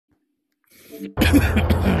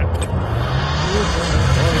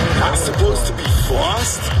That's supposed to be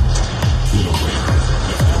fast?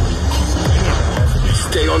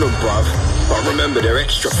 Stay on them, bruv. But remember, they're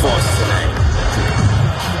extra fast tonight.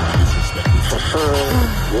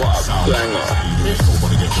 What a banger.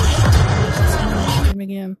 Name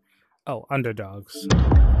again? Oh, Underdogs.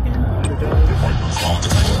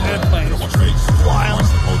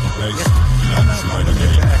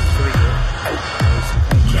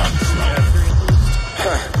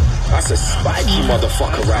 That's a spiky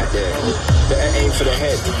motherfucker right there. Better aim for the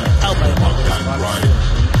head.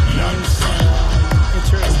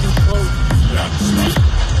 Interesting quote.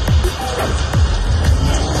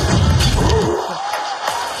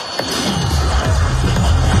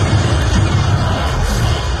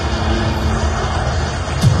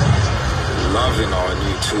 Loving our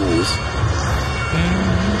new tools.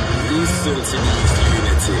 Listen to these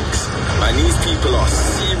lunatics. Man, these people are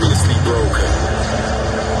seriously broken.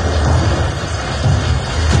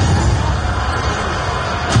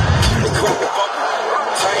 Hey, come on, Bob.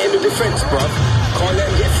 Tie in the defense, bruv. Can't let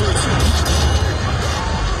him get through to you.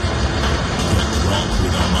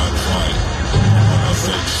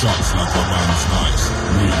 Shots like a man's nice.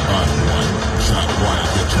 Real bad boy. Chat white,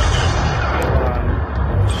 get your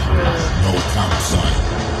no campsite.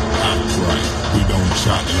 Act right. We don't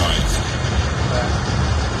chat lies.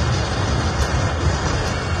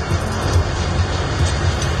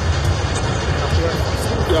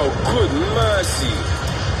 Yo, good mercy.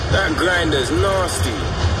 That grinder's nasty.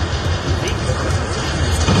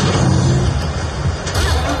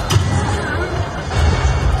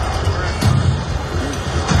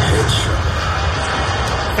 Headshot.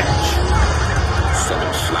 Send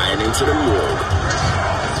him flying into the morgue.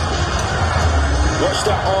 Watch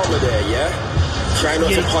that armor there, yeah? Try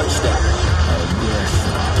not to punch that.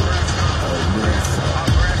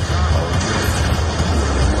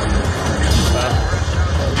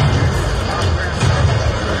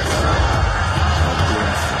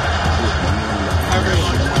 I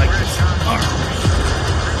really like this armor.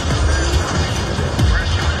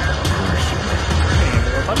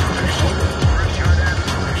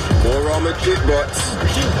 More armored pit bots.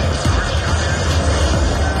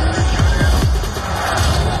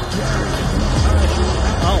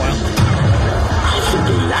 Oh well. I think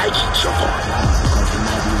they like each other.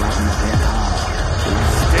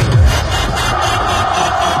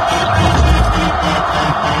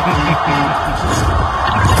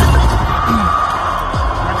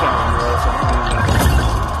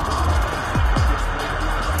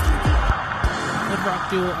 Would rock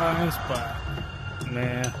dual eyes, but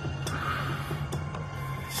man,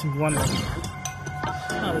 she's wondering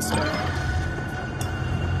how this guy.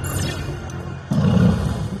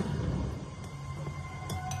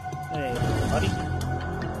 Hey, buddy.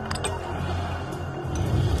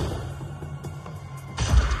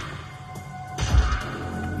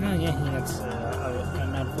 No, yeah, he has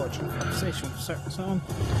an unfortunate conversation with certain song.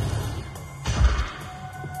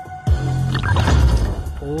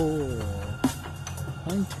 Oh,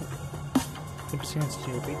 Hunter. Good chance to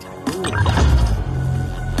your big time.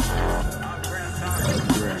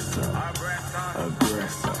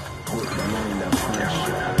 Aggressor. Put them under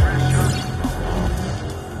pressure.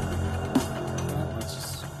 Let's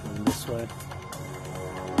just move this way.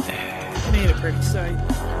 It ain't a pretty sight.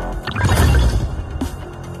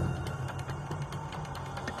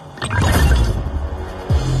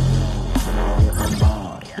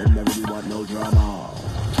 They never really want no drama.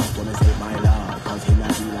 Just wanna save my love, cause he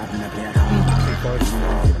might be laughing at their car. He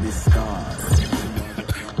won't hit this scar.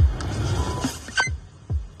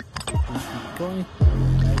 Going.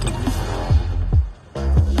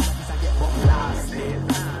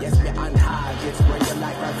 Yes, we're on target, where you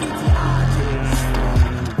like graffiti artists.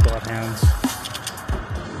 Bloodhounds.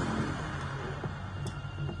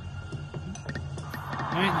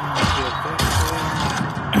 Alright, now let's do it back and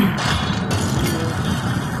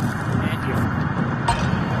here.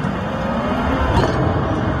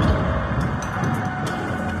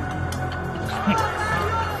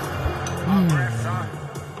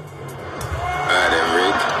 Alright then,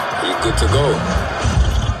 Rick. You good to go?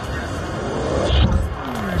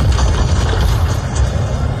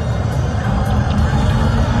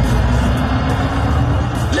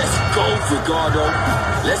 Let's go, Ricardo.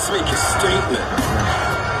 Let's make a statement.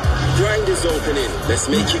 Grind is opening. Let's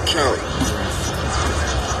make it count.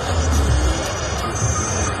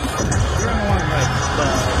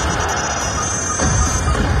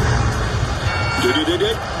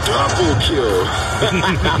 Double kill.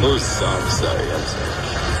 I'm sorry.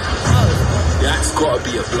 That's gotta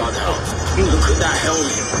be a bloodhound. Look at that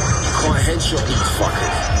helmet. You can't headshot these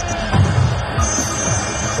fuckers.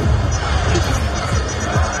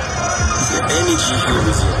 energy here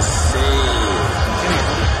is insane.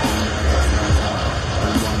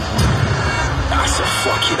 That's a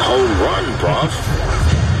fucking home run, bruv.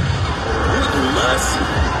 With mercy.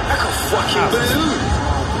 Like a fucking balloon.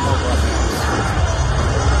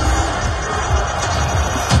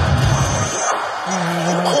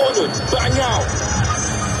 Cornered, bang out.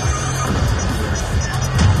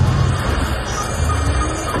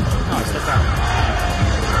 Oh, step out.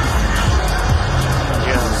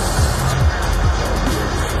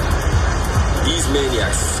 These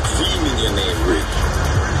maniacs screaming your name, Rick.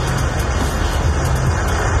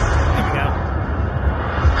 There we go.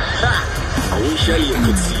 Ha! I wish Elliot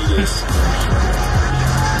could see this.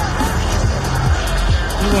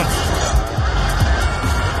 Who wants it?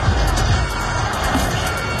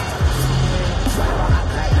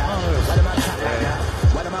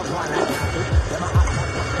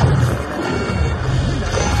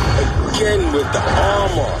 Again with the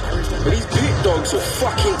armor. But these big dogs are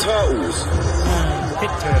fucking turtles.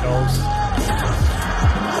 Pit turtles.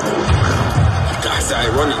 That's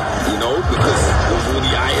ironic, you know, because of all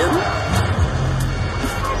the iron.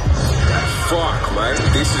 Fuck, man.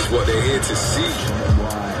 This is what they're here to see.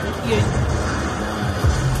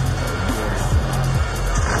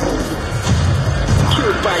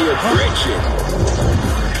 Killed by your brethren.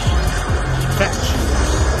 Fetch.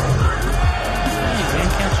 You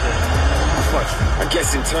can't catch it. I'm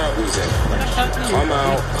guessing turtles in. Come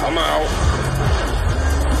out, come out.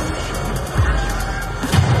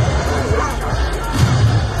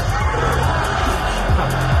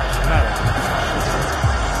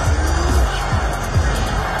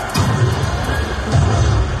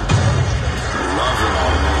 Loving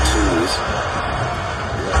all my tools.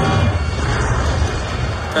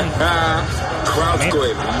 Crowd's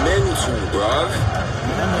going mental, bruv.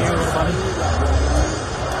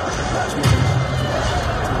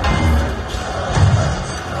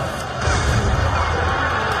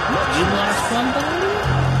 You lost somebody?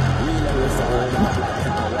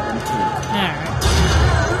 Alright.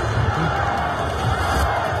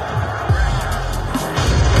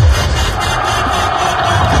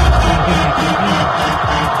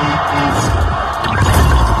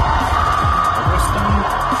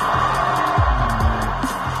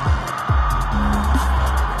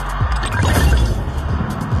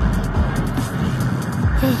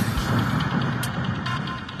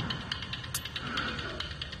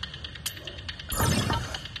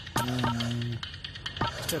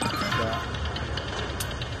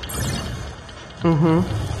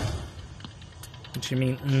 What you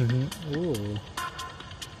mean, Ooh.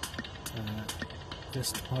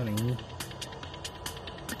 Just 20.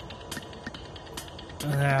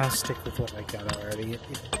 I'll stick with what I got already.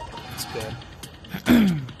 It's good.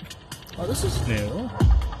 Oh, this is new.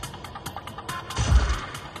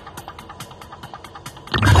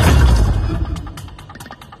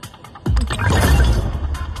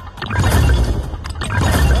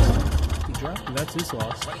 He dropped him. That's his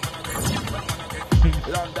loss.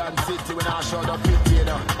 London City when I showed up with you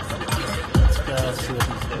know. Let's go see what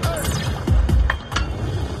he's doing.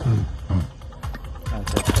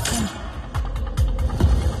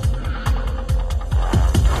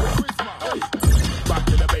 Back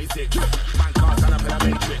to the basics. Man can't stand up in a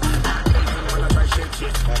matrix. When I try shake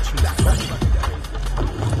shit. I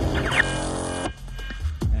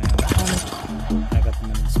got them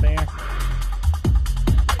in the spare.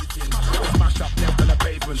 Smash up left on the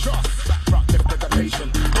pavement. Back rock left to the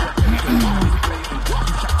patient.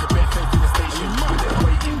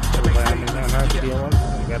 I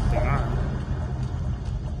got the arm.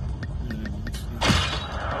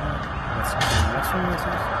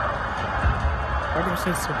 Why do you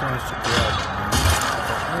say sometimes to grow?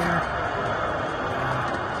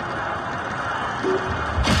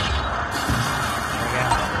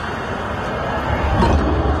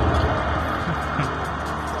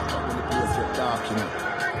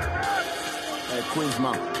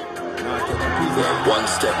 We're one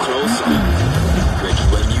step closer. Ready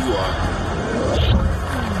when you are.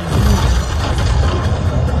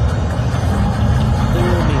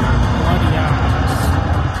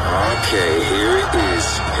 Okay, here it is.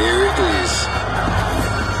 Here it is.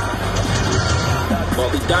 But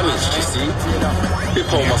the damage, you see?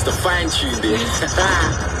 Hippo must have fine-tuned it.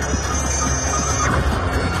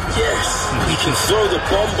 Yes, we can throw the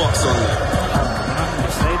bomb box on them.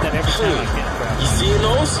 Say that every time I get You see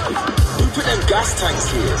those? We put them gas tanks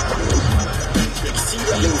here. You see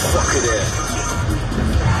that little fucker there?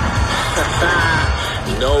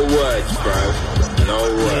 No words, bro. No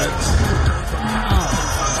words.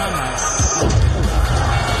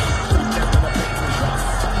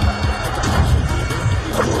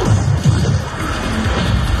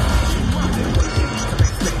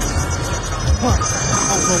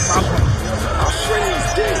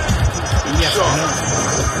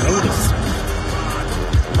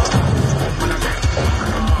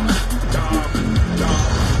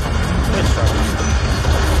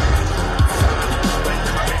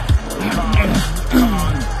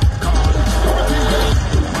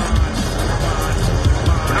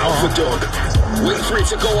 Overdog. Wait for it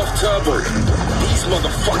to go off turbo. These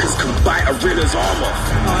motherfuckers can bite a Riddler's arm off.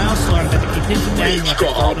 Oh, I also learned that if you take the down like a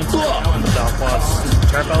golden Underdog was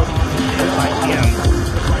turbo IPM.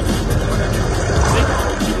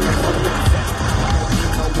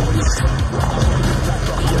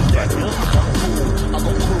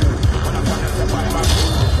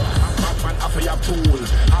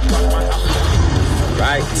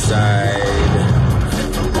 Right side.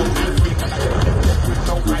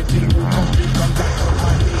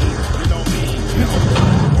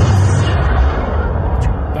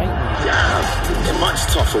 Damn, they're much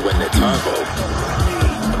tougher when they're turbo.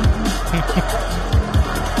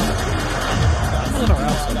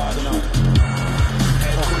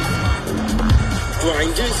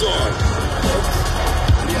 Grinders on.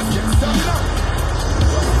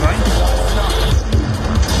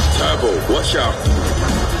 Turbo, watch out.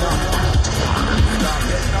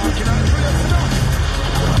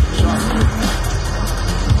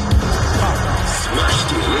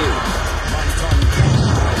 Smashed it in.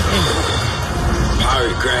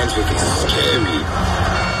 Pirate grinds make it scary.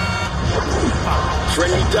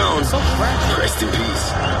 Friendly down. Rest in peace.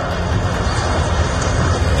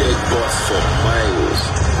 Dead boss for miles.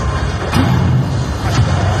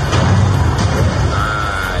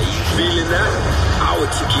 You feeling that? Our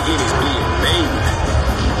ticket in is being made.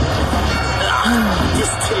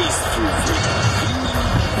 This taste fruity.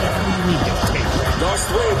 Last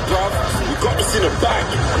wave, bruv. We got this in a bag.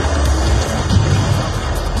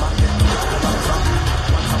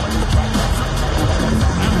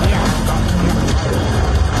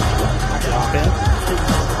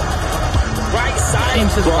 Right side,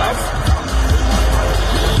 bruv.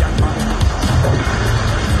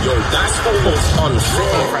 Yo, that's almost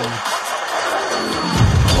unfair.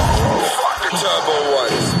 Fuck the turbo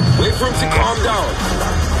ones. Wait for him to calm down.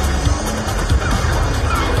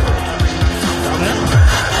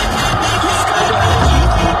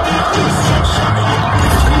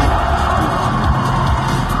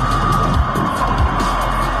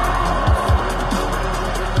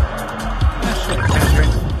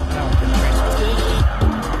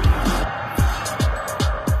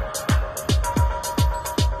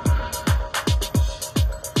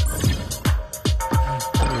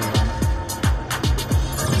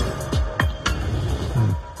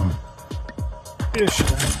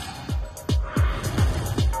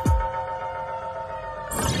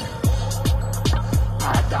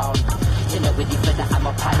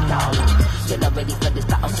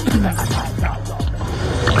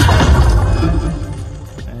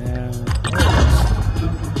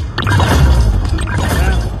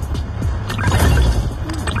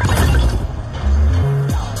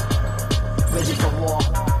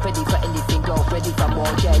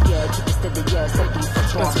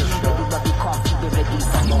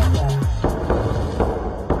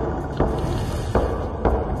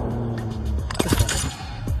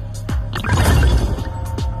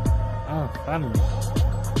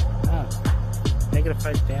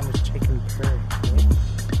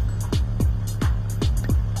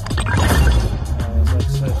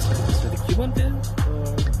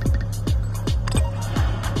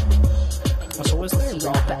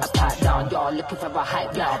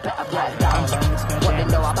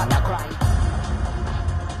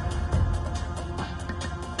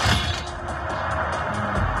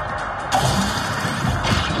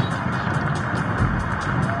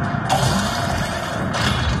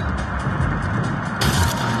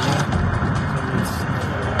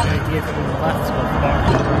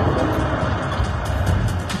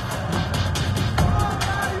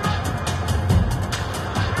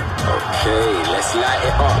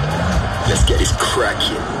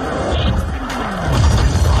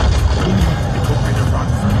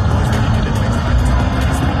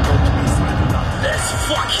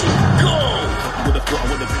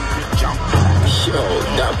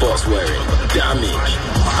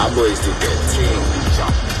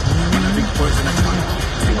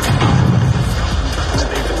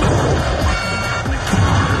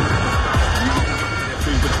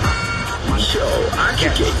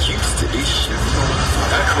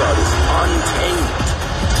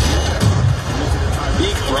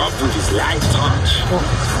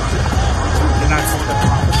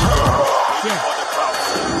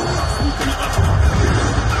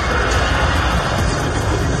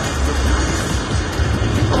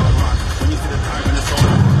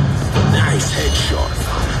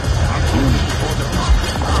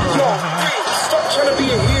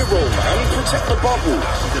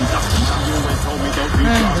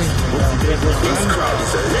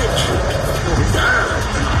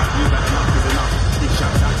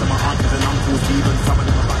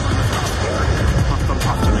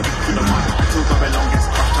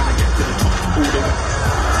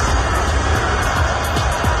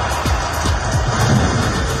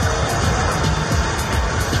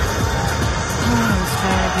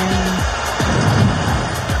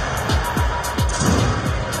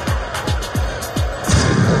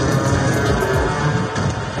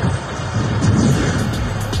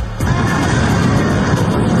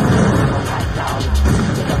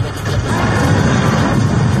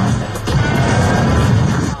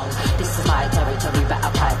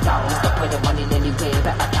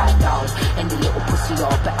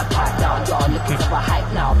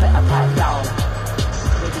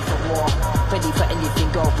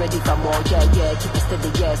 ready for more, yeah, keep it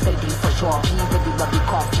steady, yeah, steady for sure. Be ready, but be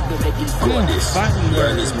coffee, be ready for Got this.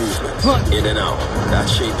 Learn his movements. In and out. That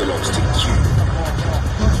shape belongs to you.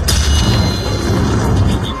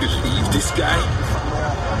 Can you believe this guy?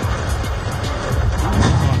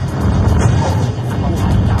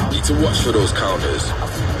 Need to watch for those counters.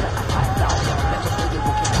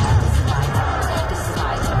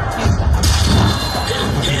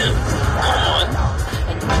 Him. Come on.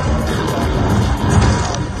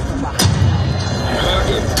 Hurt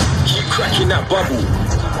him. Keep cracking that bubble.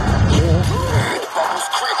 The bubble's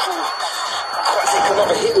critical. Can't take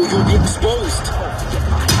another hit or you'll be exposed.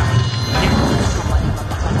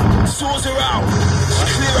 Swords are out.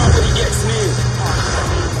 Clear out when he gets near.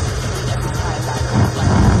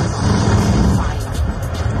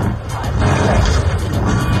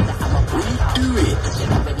 What are you doing?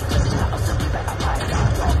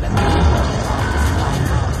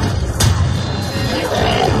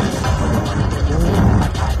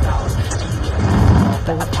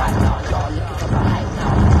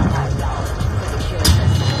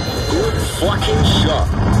 Good fucking shot.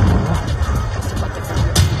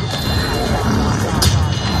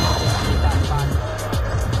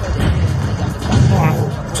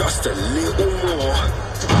 Just a little more.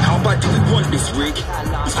 How bad do we want this rig?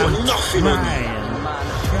 He's got nothing on you.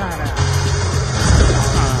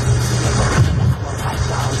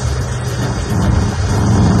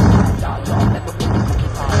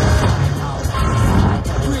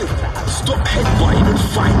 Stop headbutting and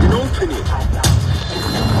find an opening.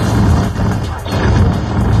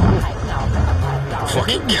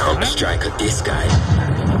 Fucking counter strike at this guy.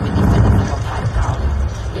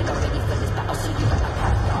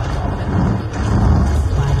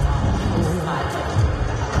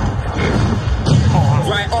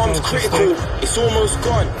 Right arm's critical. It's almost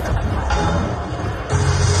gone.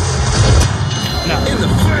 No. In the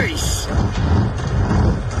face.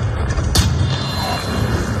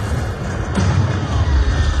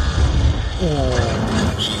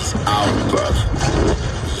 He's out, bruv.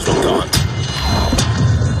 He's done.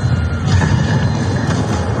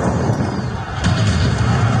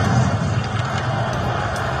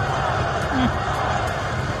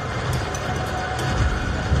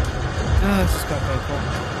 This is quite painful.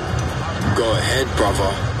 Go ahead,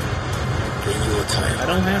 brother. In your time. I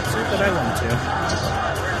don't have to, but I want to.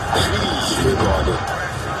 Please, Ricardo.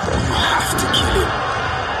 You have to kill him.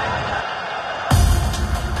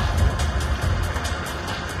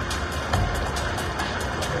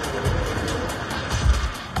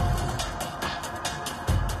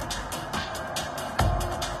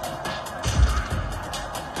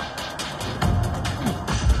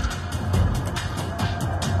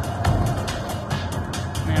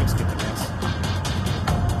 I'm skipping this.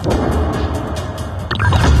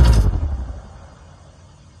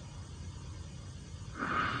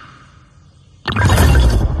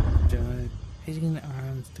 Hitting the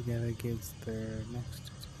arms together gives their next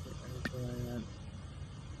experiment.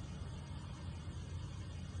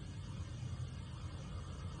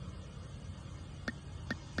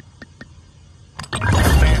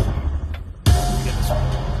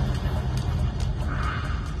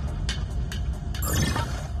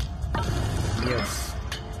 Yes.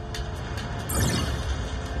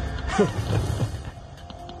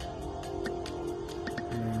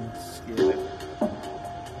 Let's get it.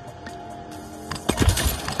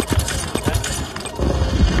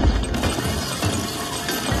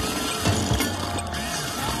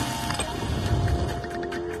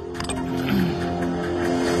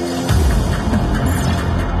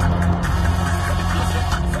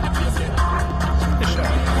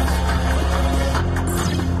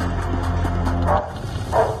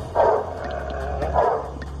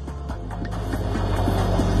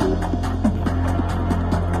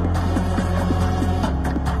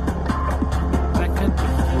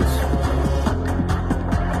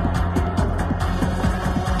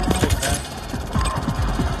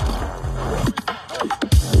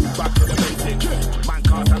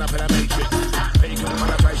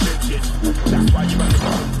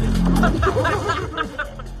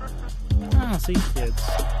 Ah, see, kids.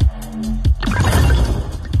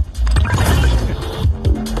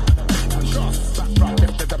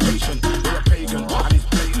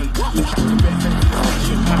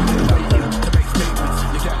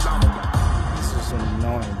 This is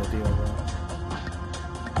annoying to deal with.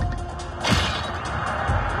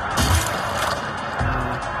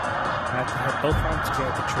 I have to have both arms to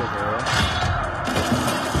get the trigger.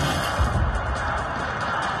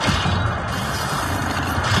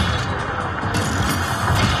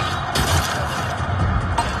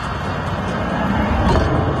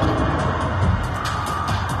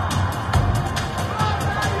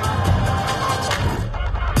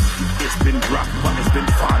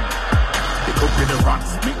 with the runs.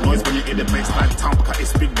 Make noise when you in the baseline town, because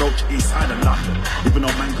it's Big Roach, east side of London. Even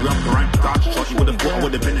though man grew up the rank gunshot, you would've thought I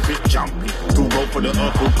would've been a bit jumpy. Too roll for the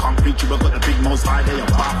earth, all concrete, you got the big most high there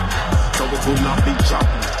above. So it's all lovely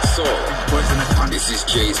jumping. So, this is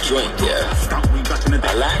Jay's joint, yeah?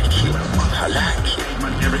 I like it. I like it.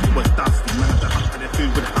 Man, Eric was dusty, man, the hunt for the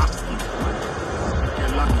food with husky.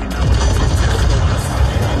 You're lucky now.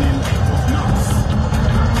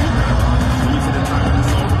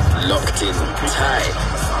 Locked in tight.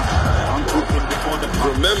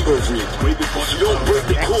 Remember, Rick, if you don't break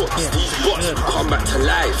the corpse, these bots will come back to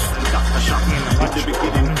life.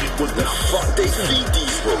 The fuck they feed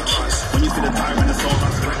these roaches?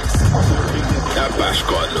 That bash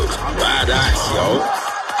god looks badass, yo.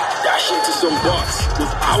 Dash into some bots.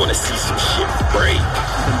 I wanna see some shit break.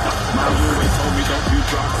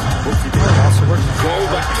 Go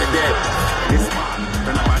back to them.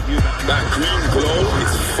 That green glow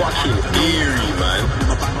is fucking eerie, man.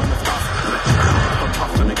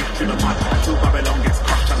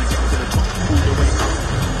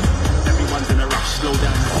 Everyone's in a rush, slow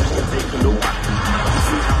down a second, take a look back.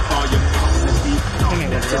 See how far you've come.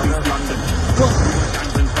 London.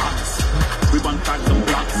 Gangs and thugs. We want bags and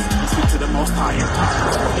blocks. We speak to the most high in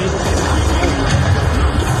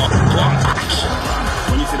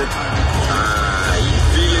when you see the time. You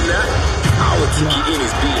feeling that? Our ticket in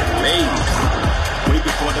is being made. Way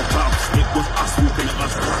before the clubs, it was us walking at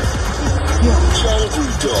us. Jungle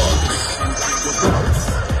dogs.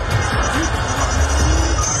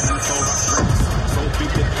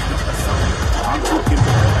 I'm talking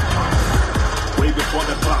way before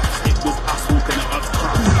the clubs, it was us walking at us.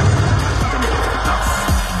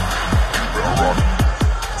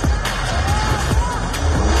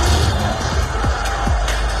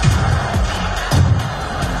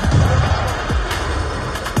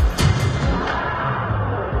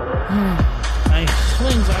 Nice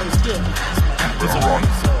swings, I was good. That's a one.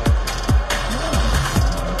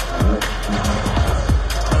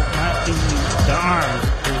 Not the arms,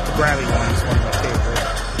 the grabby one is one of my favorite.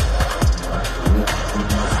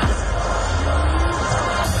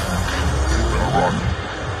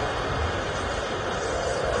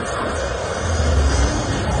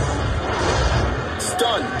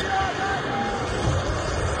 Stunned.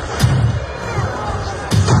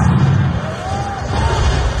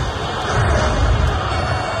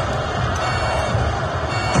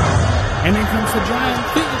 And then comes the giant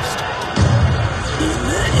beast. In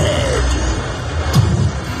the head.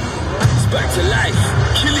 It's back to life.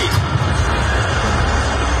 Kill it.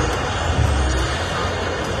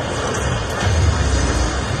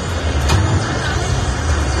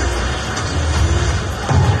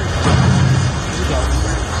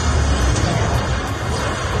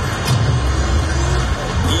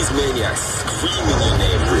 These maniacs screaming your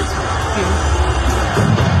name, Rick.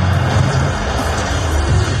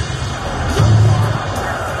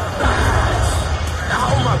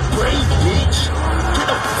 Brain, bitch! Get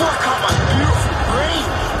the fuck out my beautiful brain!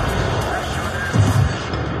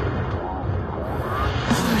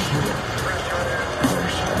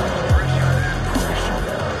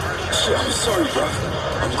 Shit, I'm sorry, bruv.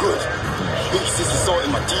 I'm good. Beast is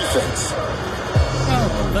assaulting my defense.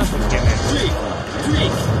 Oh, that's what's getting it.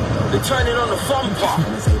 Rick! They're turning on the fun part.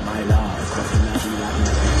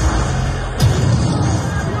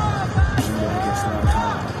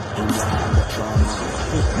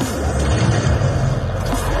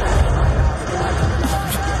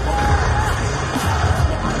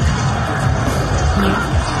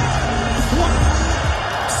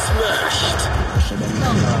 Smashed.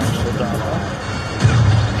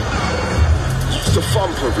 Use the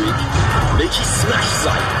thumper, Rick. Make it smash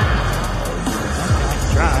sight.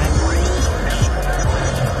 Try.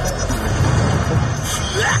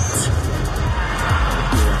 Flat.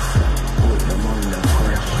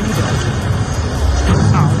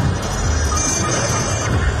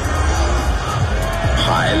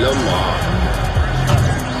 Hi, Lamar.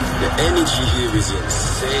 The energy here is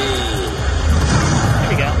insane. Here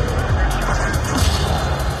we go.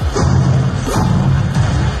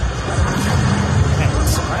 Okay,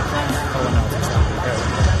 so right there. Oh, no, that's not there.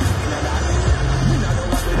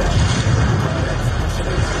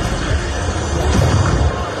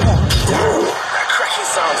 That cracking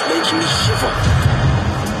sound's making me shiver.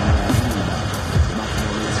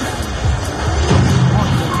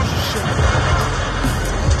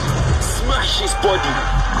 Smash his body.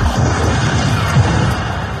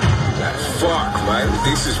 Like, fuck, man.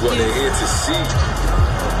 This is what they're here to see.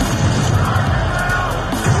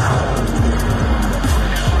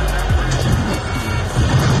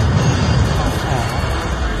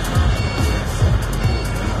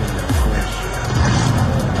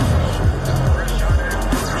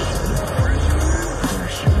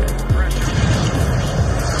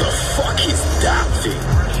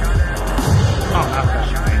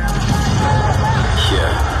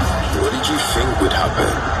 think would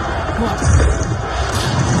happen? What?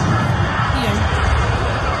 Yeah.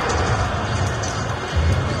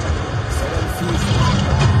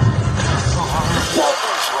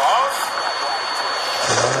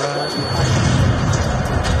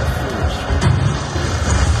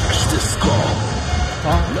 It's the skull.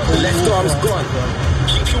 The left arm's gone.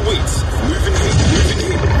 Keep your weights. Moving hit, moving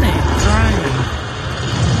hit. Trying.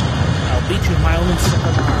 I'll beat you my own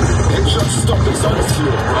second arm. Headshot stop is on the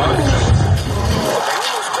floor, bruv.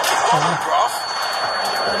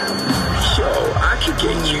 Yo, I could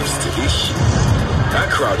get used to this shit. That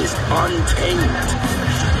crowd is untamed.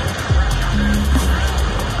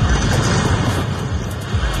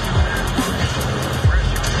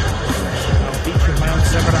 I'll beat you my own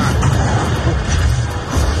second arm.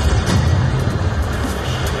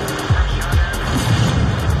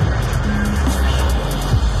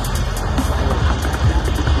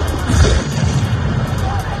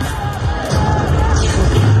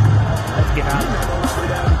 Get out.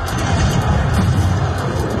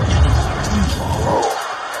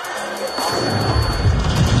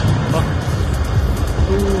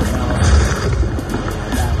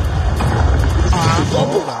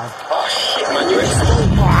 Oh shit, man, you're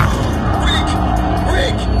exposed.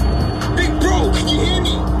 Rick! Big bro, can you hear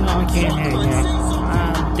me? No, I can't hear you.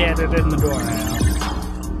 I'm dead in the door now.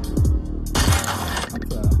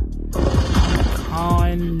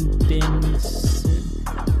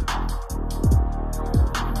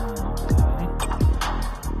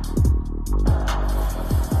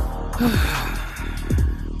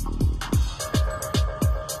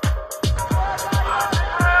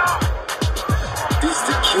 This is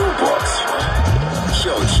the kill box.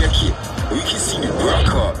 Yo, check it. We can see the Brock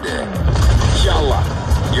up there. Inshallah.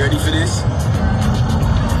 You ready for this?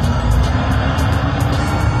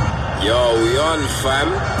 Yo, we on, fam.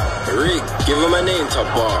 Rick, give him a name to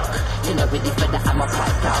bark. He's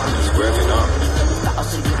revving up.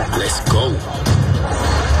 Let's go.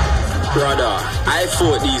 Brother, I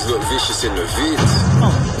thought these looked vicious in the vids.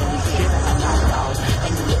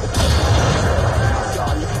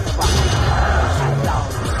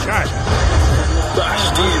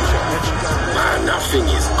 Bashed in. Man, that thing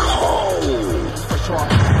is cold.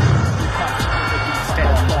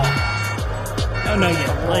 Oh no,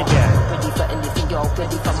 yeah, like that.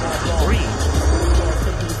 Breathe.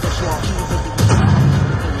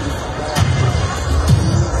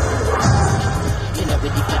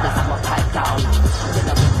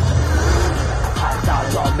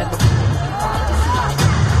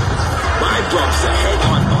 My brot's a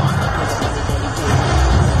headhunter.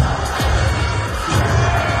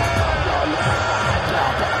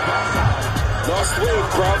 Last wave,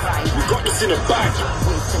 bruv. We got this in the bag.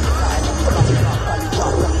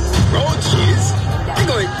 Roaches? They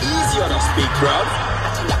going easy on us, big bruv.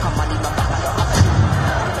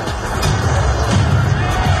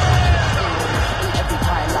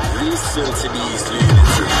 Listen to these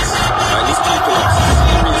lunatics. Man, these people are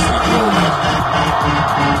seriously broken.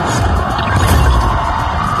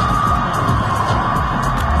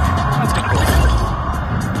 I'll take that.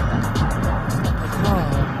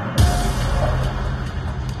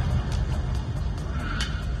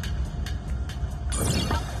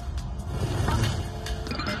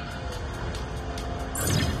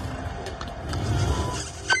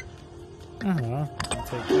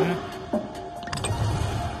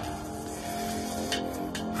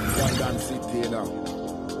 London City, you know.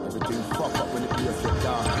 Everything fuck up when the place get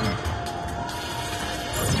dark.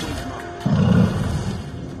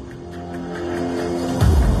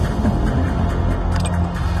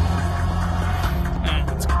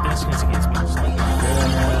 That's against me.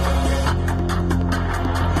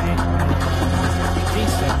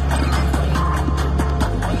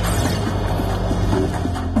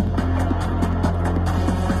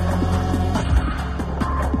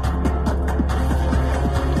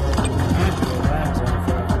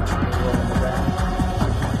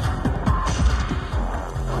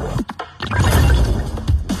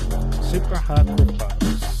 Super hot with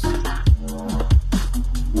bubbles.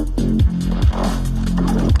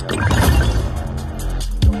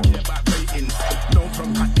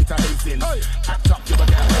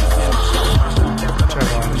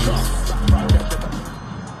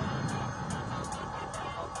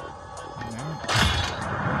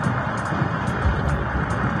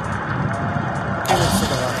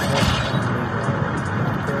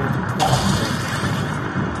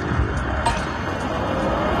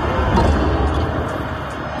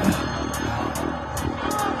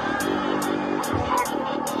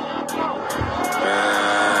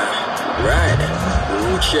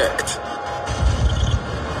 Checked.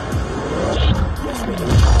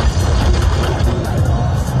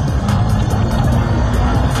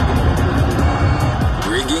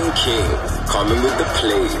 Singing king, coming with the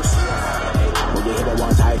plays. When you hit the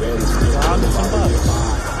one side, I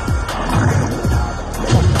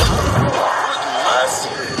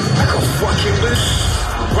can fucking wish.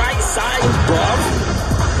 Right side, bruv.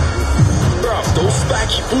 Bruv, those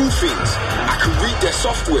spiky boom things. I can read their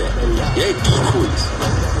software. Yeah, decoys.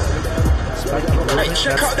 Hey,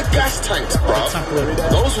 check out the gas tanks, bruv.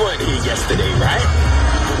 Those weren't here yesterday, right?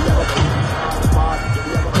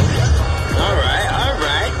 Alright.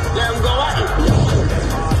 Let them go at it.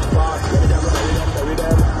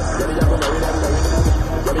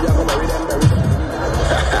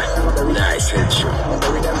 Nice headshot.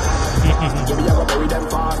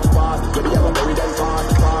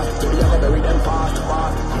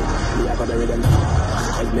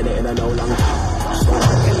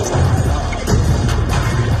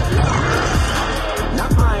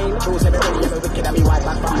 Not mine. Choose everybody as a wicked and be white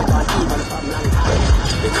back from the gun, even from long time.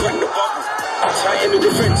 They crack the bubble. Tighten the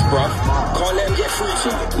defense, bruv. Can't let them get through to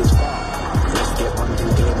you.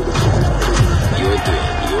 You're doing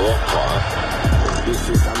your part. This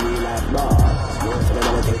is some real life boss. So they're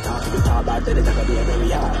gonna take talk to the top, but then it's gonna be a very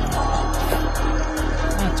hard.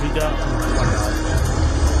 Not too dark.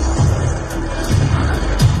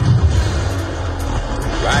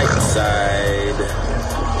 Right side.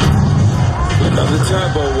 Another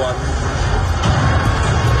turbo one.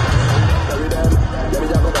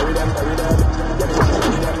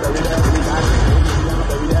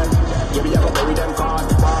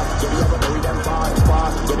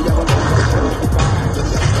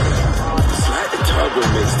 It's like the turbo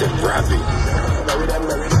makes them rabid.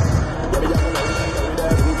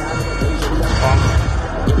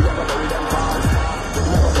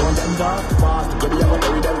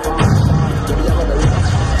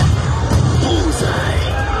 Bullseye.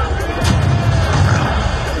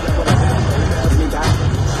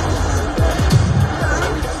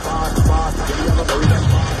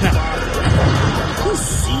 Who's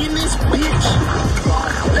seeing this bitch?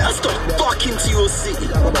 Let us stop fucking to your city.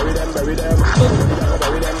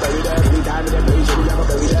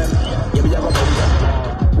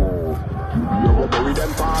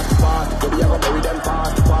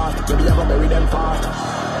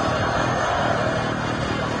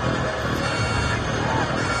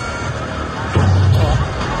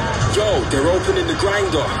 Yo, they're opening the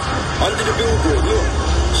grinder. Under the billboard, look.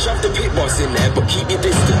 Shove the pit boss in there, but keep your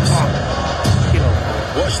distance.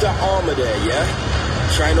 Watch that armor there, yeah?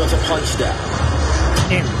 Try not to punch that.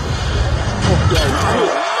 Him. Yo,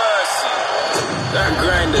 good mercy. That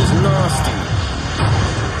grinder's nasty.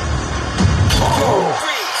 Yo,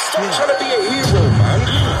 Briggs, stop trying to be a hero, man.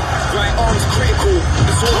 Right arm's critical.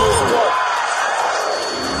 It's almost got.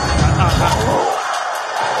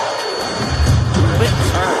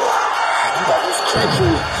 That was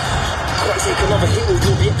critical. Can't take another hit or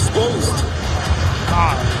you'll be exposed.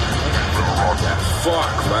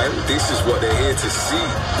 Fuck, man. This is what they're here to see.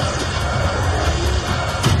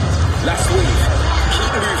 Last wave. Keep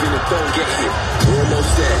moving and don't get hit. We're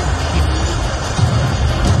almost there.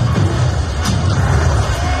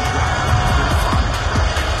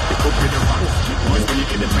 Boys, when you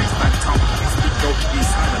get the place back town, it's the bout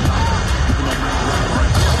East I. Even though man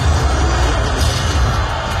right.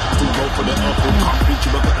 To go for the uphill concrete,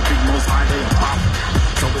 you look at the big nose high there and pop.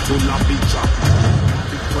 So it's too lovely drop.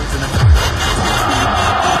 Big boys in the back.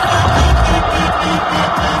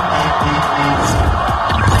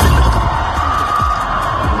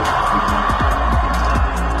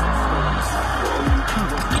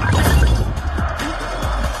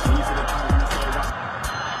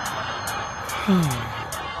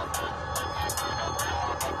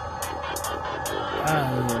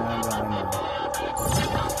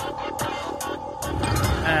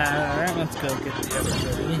 Alright, let's go get the other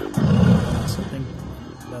ready. Something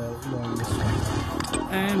along this way.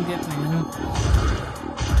 I'm getting in.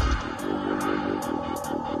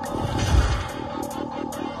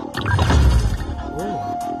 Oh,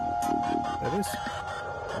 that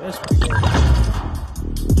is pretty good.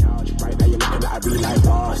 Right now you're looking at a real life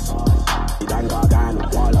boss. You done got gun,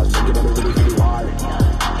 wall out, so you're gonna really war.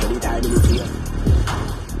 Anytime you feel.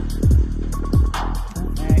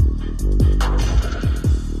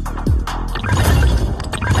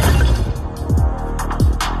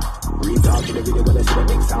 Retalking every day when I see the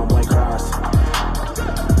big sound boy cross.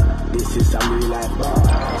 This is some real life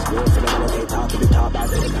boss. You're gonna take talk to the top, but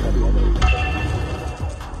then it's gonna be a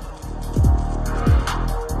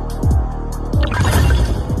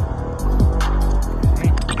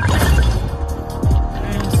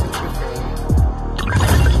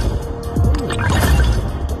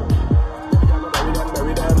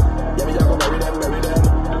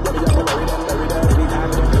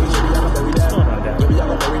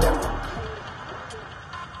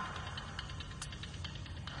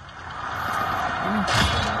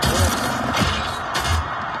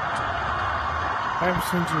 5%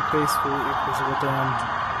 of your base weight equals a down.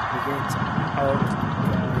 Negates out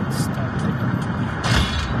guys standing.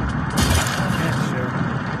 Yeah, sure.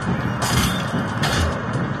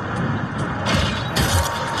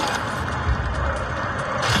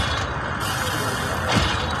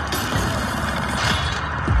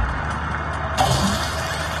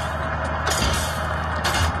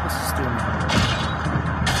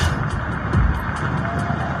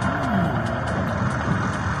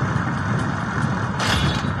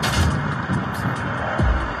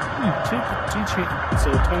 So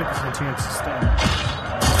 20% chance to stand.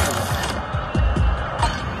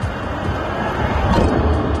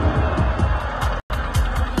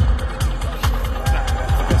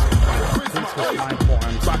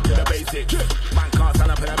 Back to the basics. Man can't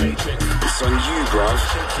stand up in a matrix. It's on you, bruv.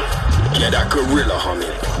 Get that gorilla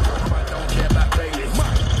humming.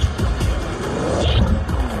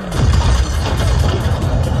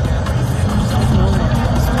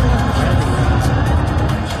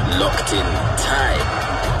 Locked in tight.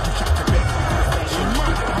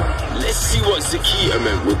 Let's see what Zakita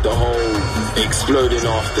meant with the whole exploding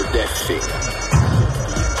after death thing.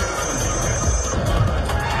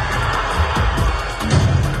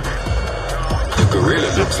 The gorilla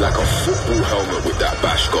looks like a football helmet with that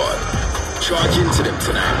bash guard. Charge into them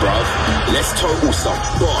tonight, bruv. Let's total some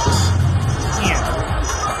bots.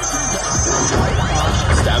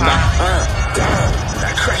 Stand back. Damn.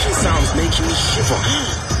 That crashing sound's making me shiver.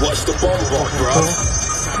 Watch the bomb bot, bruv.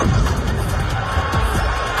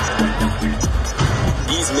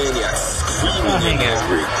 These maniacs screaming and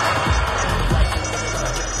angry.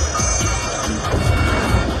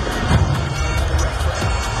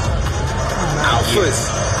 Alphas,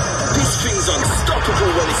 this thing's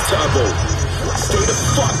unstoppable when it's turbo. Stay the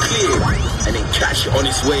fuck clear and then catch it on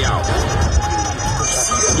its way out.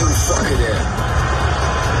 See that little fucker there?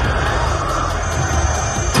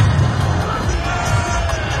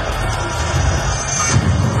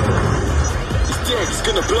 It's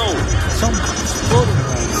gonna blow. Something's exploding.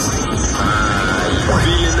 You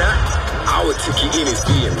feeling that? Our ticket in is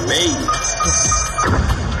being made.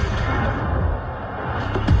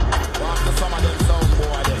 After some of them sound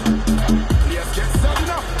boy then. Players get set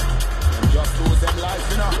enough. Just lose them life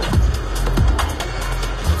enough.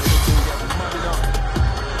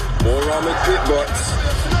 More armored pit bots.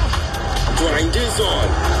 Grinders on.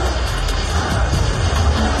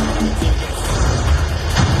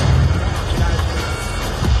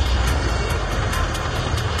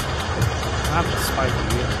 Not the spike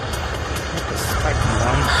here. Not the spike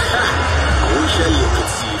one. I wish you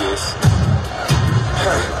could see this.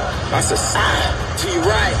 That's a side to your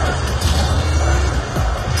right.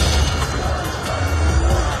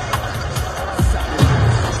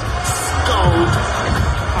 Scold.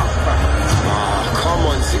 Come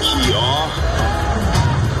on, Zakita.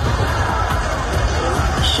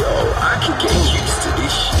 Yo, I could get used to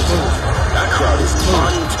this shit. That crowd is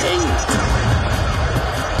untamed.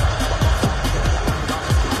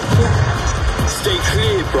 Stay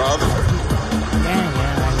clear, bruv. Yeah,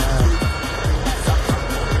 I know.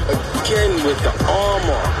 Again with the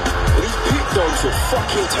armor. These pit dogs are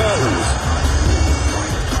fucking turtles.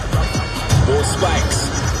 More spikes.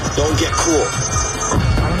 Don't get caught.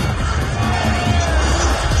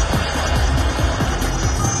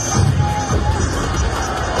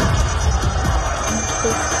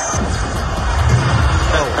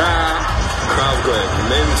 Crowd going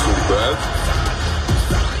mental, bruv.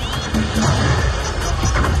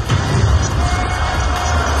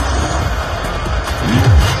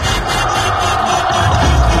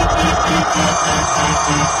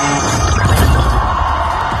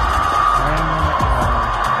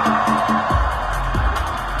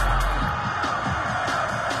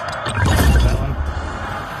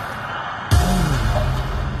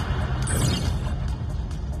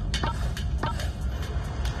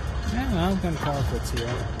 I'm gonna call it quits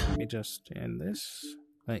here. Let me just end this.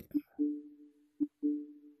 Wait.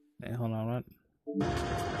 Hey, hold on, what?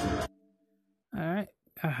 Alright.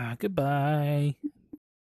 Goodbye.